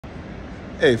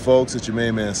Hey folks, it's your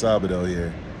main man Sabado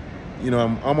here.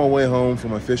 I'm on my way home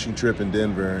from my fishing trip in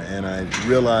Denver, and I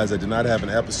realized I did not have an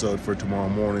episode for tomorrow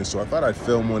morning, so I thought I'd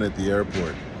film one at the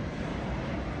airport.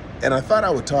 And I thought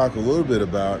I would talk a little bit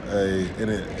about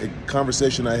a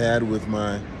conversation I had with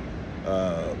my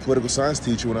political science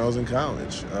teacher when I was in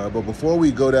college. But before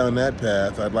we go down that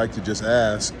path, I'd like to just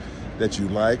ask that you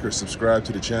like or subscribe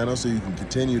to the channel so you can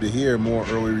continue to hear more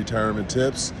early retirement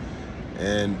tips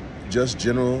and just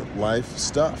general life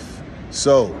stuff.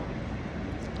 So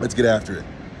let's get after it.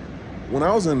 When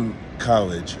I was in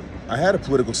college, I had a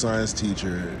political science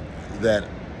teacher that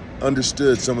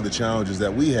understood some of the challenges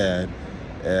that we had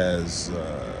as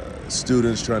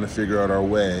students trying to figure out our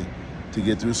way to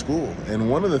get through school. And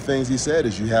one of the things he said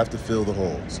is you have to fill the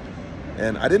holes.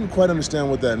 And I didn't quite understand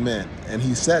what that meant. And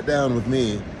he sat down with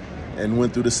me and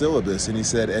went through the syllabus, and he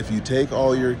said, if you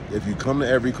come to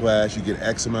every class, you get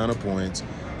X amount of points.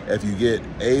 If you get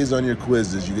A's on your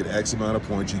quizzes, you get X amount of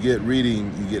points. You get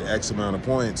reading, you get X amount of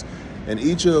points. And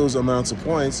each of those amounts of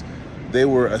points, they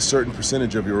were a certain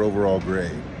percentage of your overall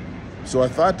grade. So I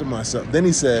thought to myself, then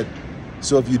he said,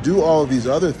 so if you do all of these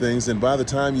other things, then by the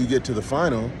time you get to the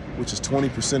final, which is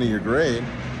 20% of your grade,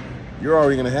 you're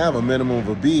already going to have a minimum of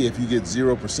a B if you get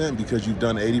 0% because you've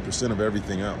done 80% of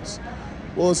everything else.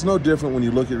 Well, it's no different when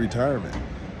you look at retirement.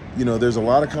 There's a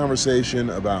lot of conversation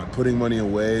about putting money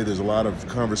away. There's a lot of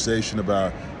conversation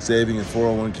about saving in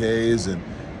 401ks, and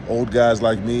old guys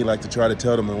like me like to try to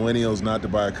tell the millennials not to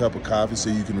buy a cup of coffee so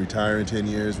you can retire in 10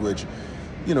 years, which,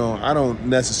 I don't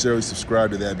necessarily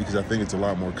subscribe to that because I think it's a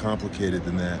lot more complicated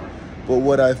than that. But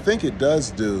what I think it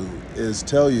does do is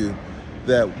tell you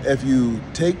that if you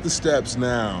take the steps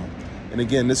now, and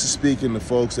again, this is speaking to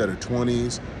folks that are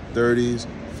 20s, 30s,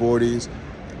 40s,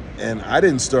 and I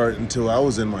didn't start until I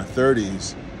was in my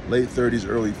 30s, late 30s,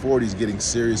 early 40s, getting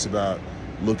serious about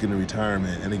looking to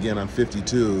retirement. And again, I'm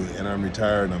 52 and I'm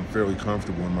retired and I'm fairly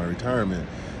comfortable in my retirement.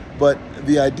 But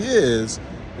the idea is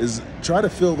try to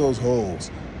fill those holes.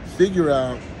 Figure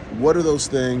out what are those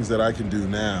things that I can do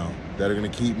now that are going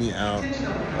to keep me out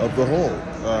of the hole.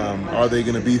 Are they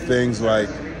going to be things like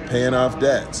paying off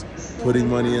debts, putting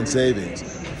money in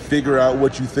savings? Figure out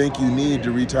what you think you need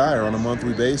to retire on a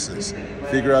monthly basis.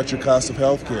 Figure out your cost of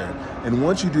health care. And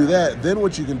once you do that, then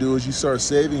what you can do is you start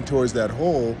saving towards that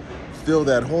hole, fill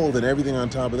that hole, then everything on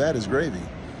top of that is gravy.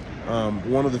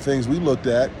 One of the things we looked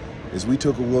at is we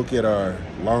took a look at our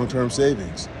long-term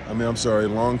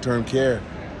care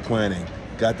planning,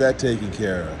 got that taken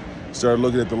care of. Started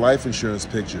looking at the life insurance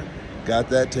picture, got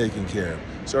that taken care of.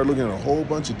 Started looking at a whole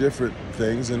bunch of different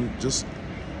things and just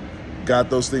got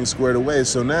those things squared away.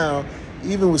 So now,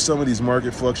 even with some of these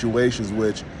market fluctuations,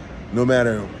 which no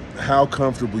matter how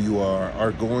comfortable you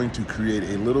are going to create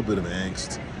a little bit of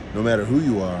angst, no matter who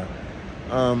you are,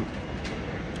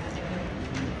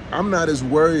 I'm not as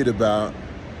worried about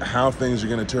how things are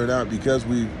going to turn out because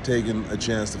we've taken a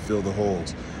chance to fill the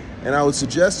holes. And I would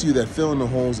suggest to you that filling the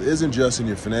holes isn't just in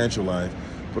your financial life,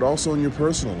 but also in your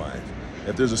personal life.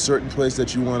 If there's a certain place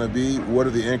that you want to be, what are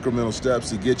the incremental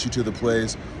steps to get you to the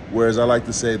place where, as I like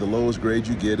to say, the lowest grade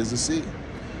you get is a C?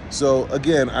 So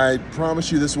again, I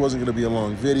promise you this wasn't going to be a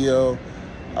long video.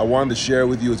 I wanted to share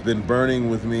with you, it's been burning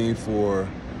with me for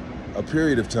a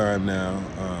period of time now,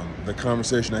 the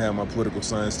conversation I had with my political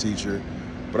science teacher.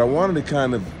 But I wanted to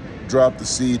kind of drop the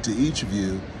seed to each of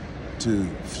you to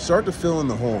start to fill in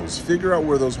the holes. Figure out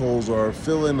where those holes are,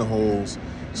 fill in the holes,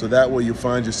 so that way you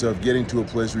find yourself getting to a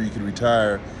place where you can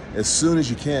retire as soon as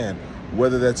you can,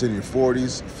 whether that's in your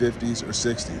 40s, 50s, or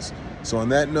 60s. So on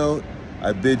that note,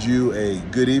 I bid you a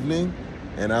good evening,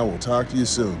 and I will talk to you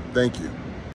soon. Thank you.